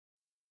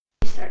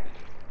start.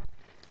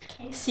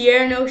 Okay.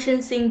 Sierra and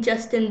Ocean sing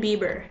Justin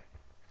Bieber.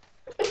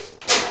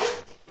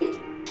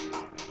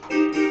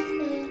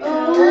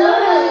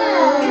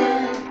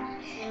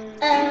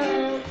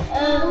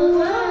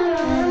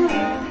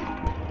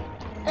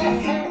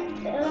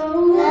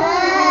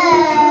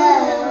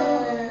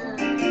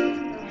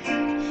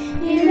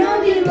 You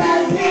know you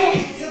love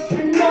me,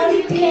 you know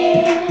you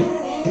care.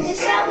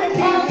 It's out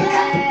whenever,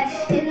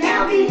 and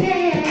I'll be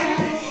there.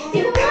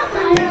 You want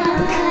my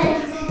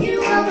life,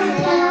 you want my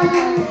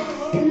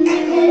love, and you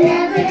will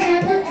ever,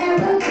 ever,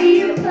 ever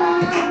be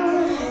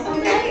alone. I'm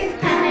begging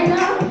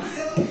idle,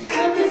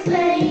 I'm just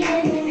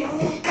playing,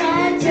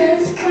 not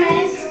just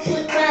friends,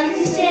 but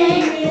you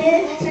saying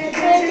it.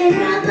 Looking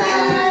my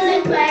love,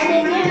 look right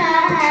in your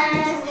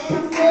eyes.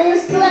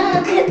 This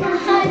love in my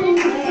heart and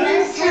the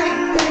first time.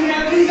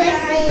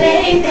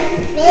 Baby,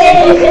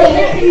 baby,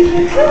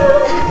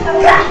 I'm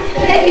like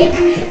baby,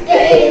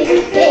 baby,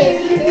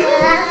 baby,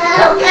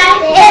 I'm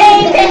like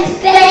baby,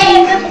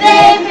 baby,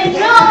 baby,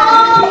 no,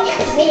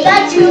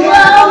 that you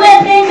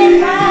always in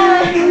my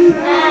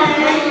mind,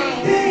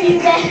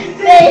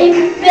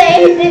 baby,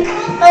 baby,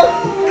 oh,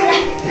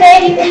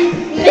 baby,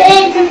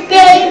 baby,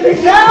 baby,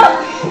 no,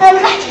 I'm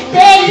like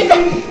baby,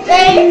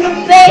 baby,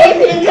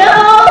 baby, no,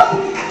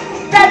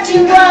 that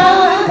you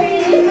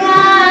always in my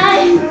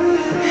mind.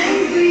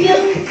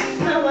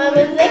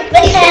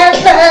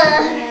 Forever,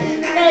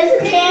 I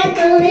just can't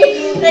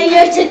believe that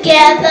you're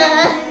together.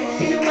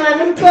 You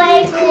wanna play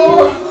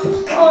cool,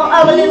 or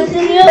I'm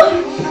losing you.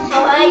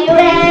 Or are you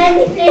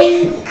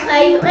anything?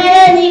 Are you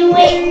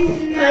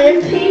anyway? I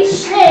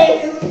appreciate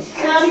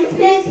how you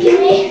thinking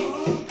me.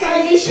 How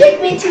you shake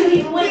me till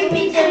you wake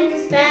me doing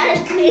this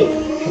bad thing.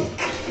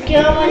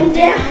 Going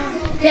down,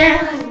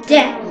 down,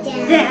 down,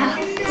 down.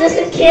 Just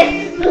a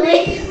can't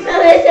believe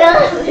how it's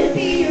all with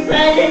me.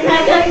 Running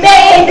like a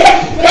baby,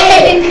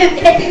 baby,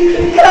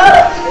 baby, no.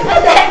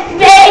 I'm like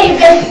baby,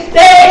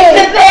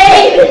 baby,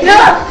 baby, no.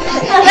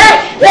 I'm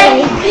like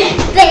baby,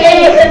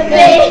 baby,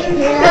 baby,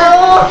 no.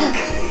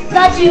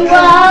 Thought you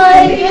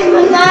were in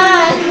my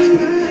mind.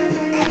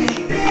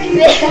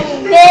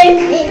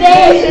 Baby,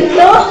 baby,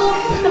 no.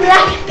 I'm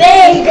like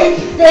baby,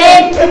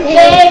 baby,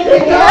 baby,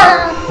 no.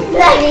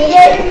 Like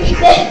baby,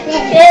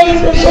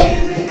 baby,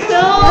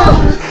 no.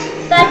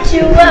 Thought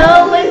you were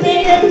with me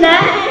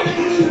tonight.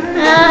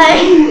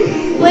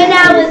 When I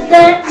was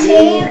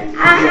 13, I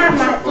had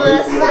my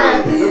first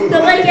love. So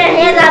put your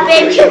hands up,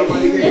 baby.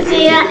 You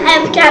see I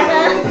have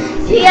camera.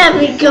 See I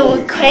be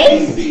going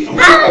crazy. I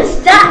was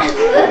starting.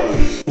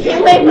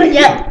 Can't wait for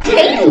your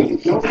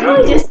taste. Oh,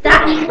 you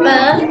starting,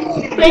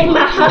 break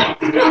my heart.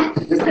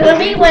 To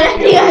me when I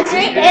think I'm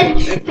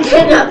drinking,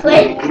 then I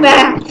play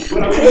back.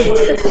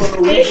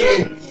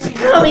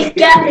 Oh, we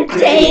got the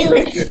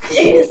daily.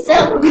 She's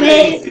so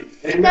amazing.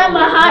 Now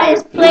my heart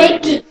is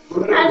breaking.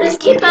 I just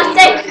keep on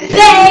saying,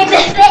 baby,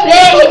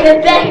 baby,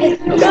 baby,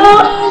 no,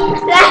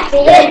 like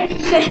baby,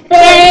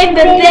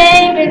 baby,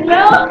 baby,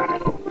 no,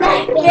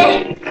 like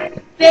baby,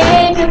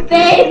 baby,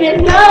 baby,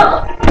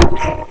 no,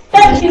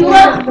 that you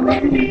want my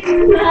baby,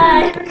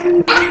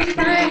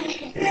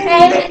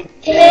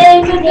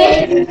 baby,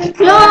 baby,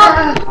 no,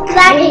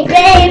 like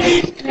baby,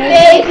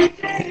 baby.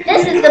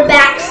 This is the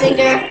back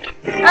singer.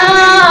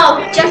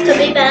 Oh, Justin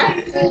Bieber.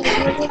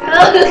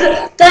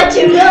 Oh, that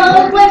you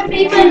roll with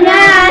me but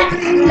not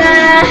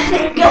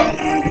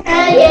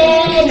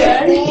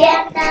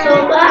yeah. So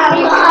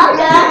I'm all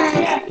done.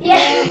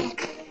 Yeah,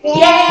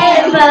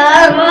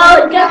 I'm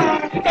all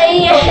done.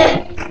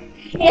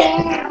 Yeah,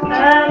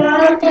 I'm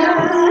all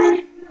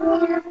done.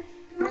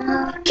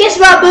 Kiss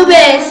my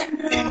boobies.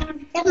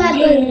 Kiss my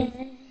boobies.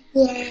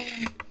 Yeah.